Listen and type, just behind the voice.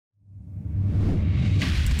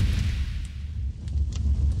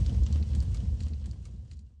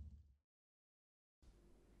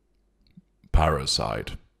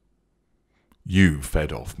parasite. You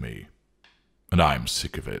fed off me, and I am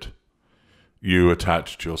sick of it. You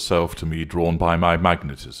attached yourself to me, drawn by my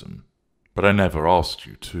magnetism, but I never asked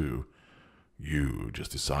you to. You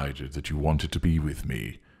just decided that you wanted to be with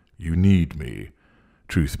me. You need me.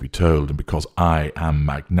 Truth be told, and because I am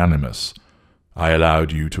magnanimous, I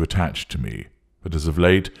allowed you to attach to me, but as of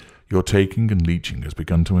late, your taking and leeching has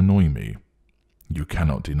begun to annoy me. You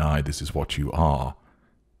cannot deny this is what you are.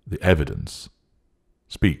 The evidence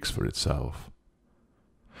speaks for itself.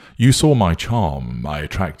 You saw my charm, my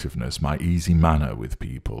attractiveness, my easy manner with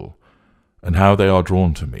people, and how they are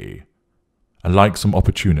drawn to me. And like some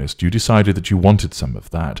opportunist, you decided that you wanted some of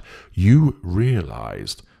that. You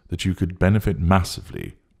realized that you could benefit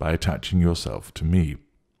massively by attaching yourself to me.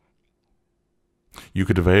 You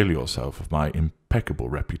could avail yourself of my impeccable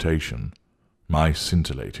reputation, my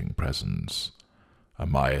scintillating presence,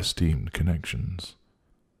 and my esteemed connections.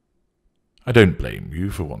 I don't blame you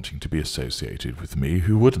for wanting to be associated with me.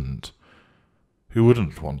 Who wouldn't? Who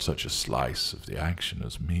wouldn't want such a slice of the action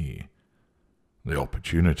as me? The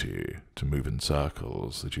opportunity to move in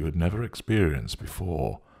circles that you had never experienced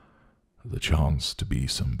before, the chance to be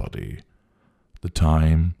somebody, the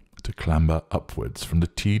time to clamber upwards from the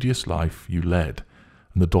tedious life you led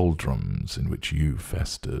and the doldrums in which you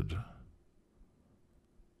festered.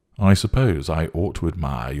 I suppose I ought to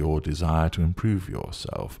admire your desire to improve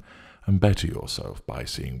yourself and better yourself by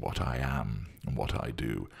seeing what I am and what I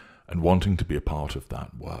do, and wanting to be a part of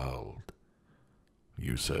that world.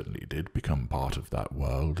 You certainly did become part of that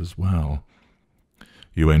world as well.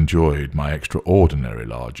 You enjoyed my extraordinary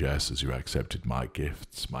largesse as you accepted my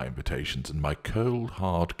gifts, my invitations, and my cold,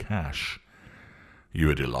 hard cash. You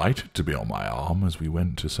were delighted to be on my arm as we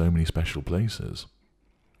went to so many special places.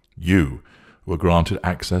 You were granted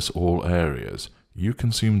access all areas. You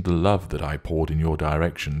consumed the love that I poured in your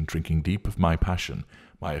direction, drinking deep of my passion,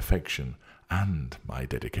 my affection, and my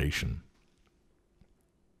dedication.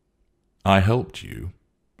 I helped you.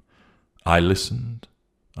 I listened.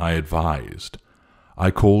 I advised.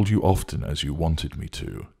 I called you often as you wanted me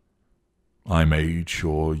to. I made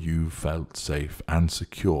sure you felt safe and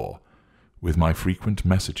secure with my frequent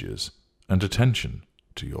messages and attention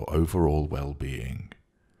to your overall well-being.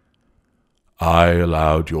 I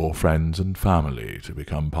allowed your friends and family to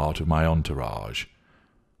become part of my entourage.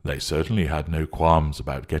 They certainly had no qualms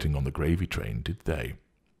about getting on the gravy train, did they?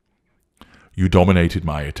 You dominated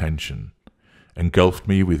my attention, engulfed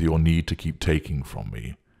me with your need to keep taking from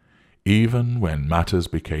me. Even when matters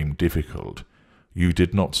became difficult, you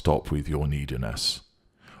did not stop with your neediness.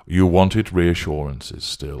 You wanted reassurances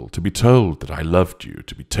still, to be told that I loved you,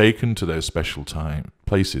 to be taken to those special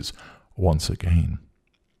places once again.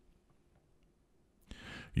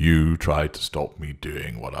 You tried to stop me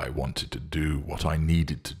doing what I wanted to do, what I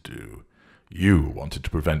needed to do. You wanted to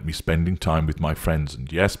prevent me spending time with my friends, and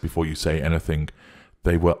yes, before you say anything,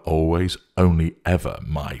 they were always, only ever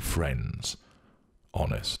my friends.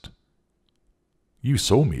 Honest. You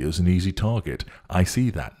saw me as an easy target. I see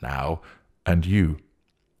that now, and you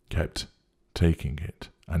kept taking it,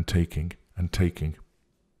 and taking, and taking.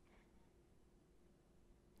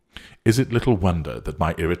 Is it little wonder that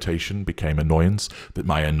my irritation became annoyance, that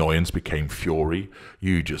my annoyance became fury?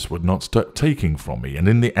 You just would not stop taking from me, and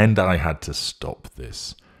in the end I had to stop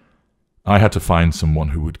this. I had to find someone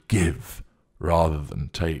who would give rather than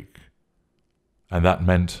take. And that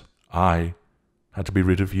meant I had to be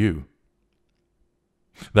rid of you.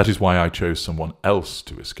 That is why I chose someone else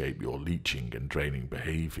to escape your leeching and draining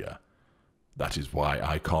behavior. That is why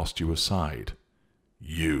I cast you aside.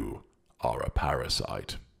 You are a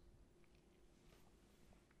parasite.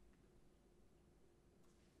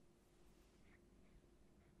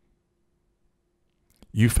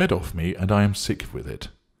 You fed off me, and I am sick with it.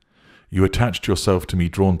 You attached yourself to me,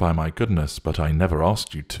 drawn by my goodness, but I never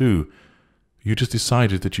asked you to. You just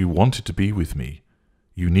decided that you wanted to be with me.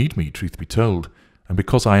 You need me, truth be told, and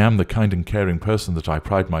because I am the kind and caring person that I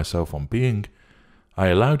pride myself on being, I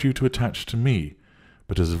allowed you to attach to me,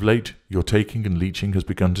 but as of late your taking and leeching has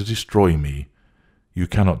begun to destroy me. You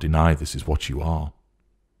cannot deny this is what you are.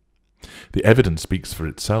 The evidence speaks for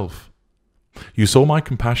itself. You saw my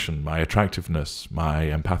compassion, my attractiveness, my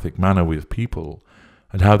empathic manner with people,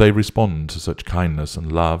 and how they respond to such kindness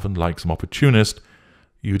and love, and like some opportunist,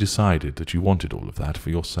 you decided that you wanted all of that for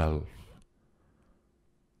yourself.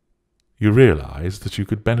 You realized that you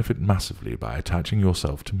could benefit massively by attaching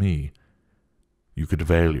yourself to me. You could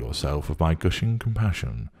avail yourself of my gushing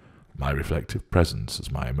compassion, my reflective presence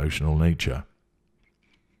as my emotional nature.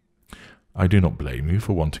 I do not blame you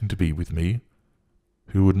for wanting to be with me.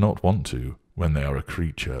 Who would not want to when they are a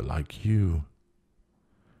creature like you?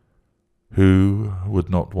 Who would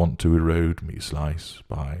not want to erode me slice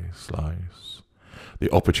by slice?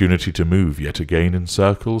 The opportunity to move yet again in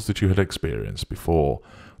circles that you had experienced before,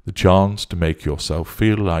 the chance to make yourself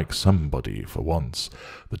feel like somebody for once,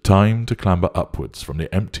 the time to clamber upwards from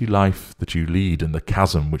the empty life that you lead and the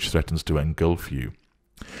chasm which threatens to engulf you.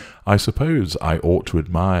 I suppose I ought to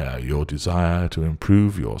admire your desire to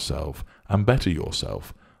improve yourself and better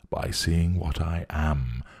yourself by seeing what I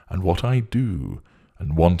am and what I do,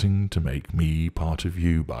 and wanting to make me part of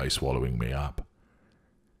you by swallowing me up.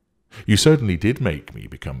 You certainly did make me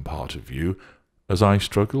become part of you, as I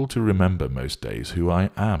struggle to remember most days who I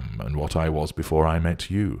am and what I was before I met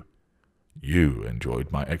you. You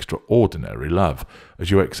enjoyed my extraordinary love, as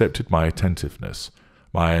you accepted my attentiveness,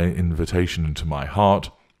 my invitation into my heart,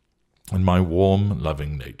 and my warm,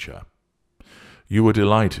 loving nature. You were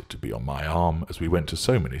delighted to be on my arm as we went to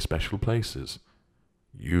so many special places.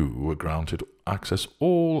 You were granted access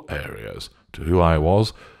all areas to who I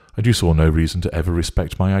was, and you saw no reason to ever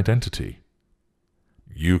respect my identity.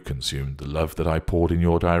 You consumed the love that I poured in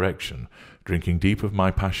your direction, drinking deep of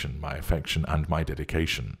my passion, my affection, and my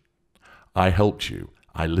dedication. I helped you,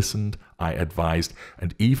 I listened, I advised,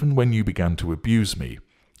 and even when you began to abuse me,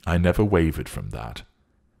 I never wavered from that.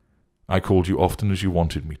 I called you often as you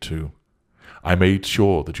wanted me to. I made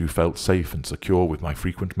sure that you felt safe and secure with my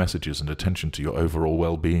frequent messages and attention to your overall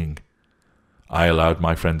well-being. I allowed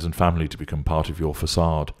my friends and family to become part of your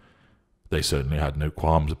facade. They certainly had no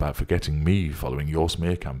qualms about forgetting me following your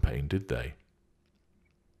smear campaign, did they?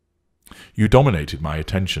 You dominated my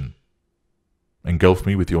attention, engulfed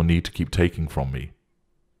me with your need to keep taking from me.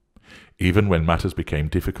 Even when matters became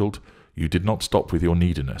difficult, you did not stop with your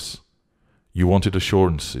neediness. You wanted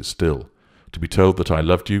assurances still, to be told that I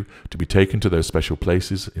loved you, to be taken to those special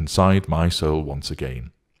places inside my soul once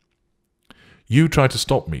again. You tried to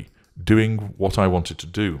stop me doing what I wanted to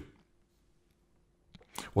do,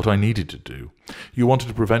 what I needed to do. You wanted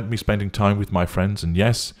to prevent me spending time with my friends, and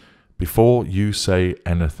yes, before you say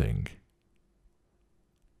anything,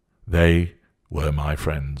 they were my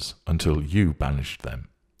friends until you banished them.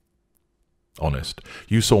 Honest,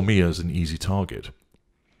 you saw me as an easy target.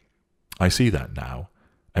 I see that now,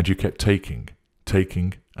 and you kept taking,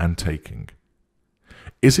 and taking.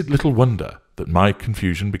 Is it little wonder that my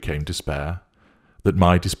confusion became despair, that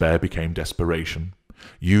my despair became desperation?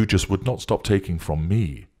 You just would not stop taking from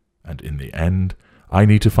me, and in the end, I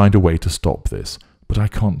need to find a way to stop this, but I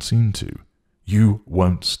can't seem to. You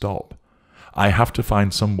won't stop. I have to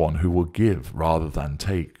find someone who will give rather than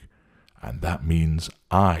take, and that means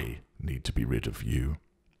I need to be rid of you.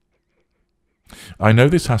 I know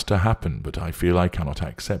this has to happen, but I feel I cannot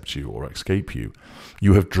accept you or escape you.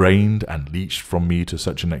 You have drained and leached from me to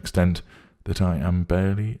such an extent that I am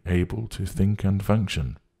barely able to think and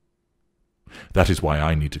function. That is why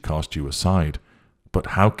I need to cast you aside. But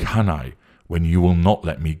how can I, when you will not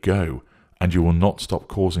let me go, and you will not stop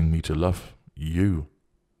causing me to love you?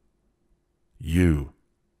 You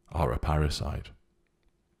are a parasite.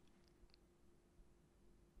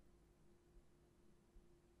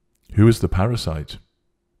 Who is the parasite?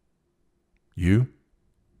 You?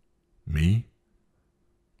 Me?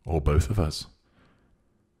 Or both of us?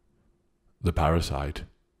 The parasite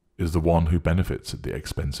is the one who benefits at the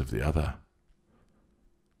expense of the other.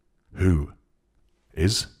 Who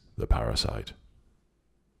is the parasite?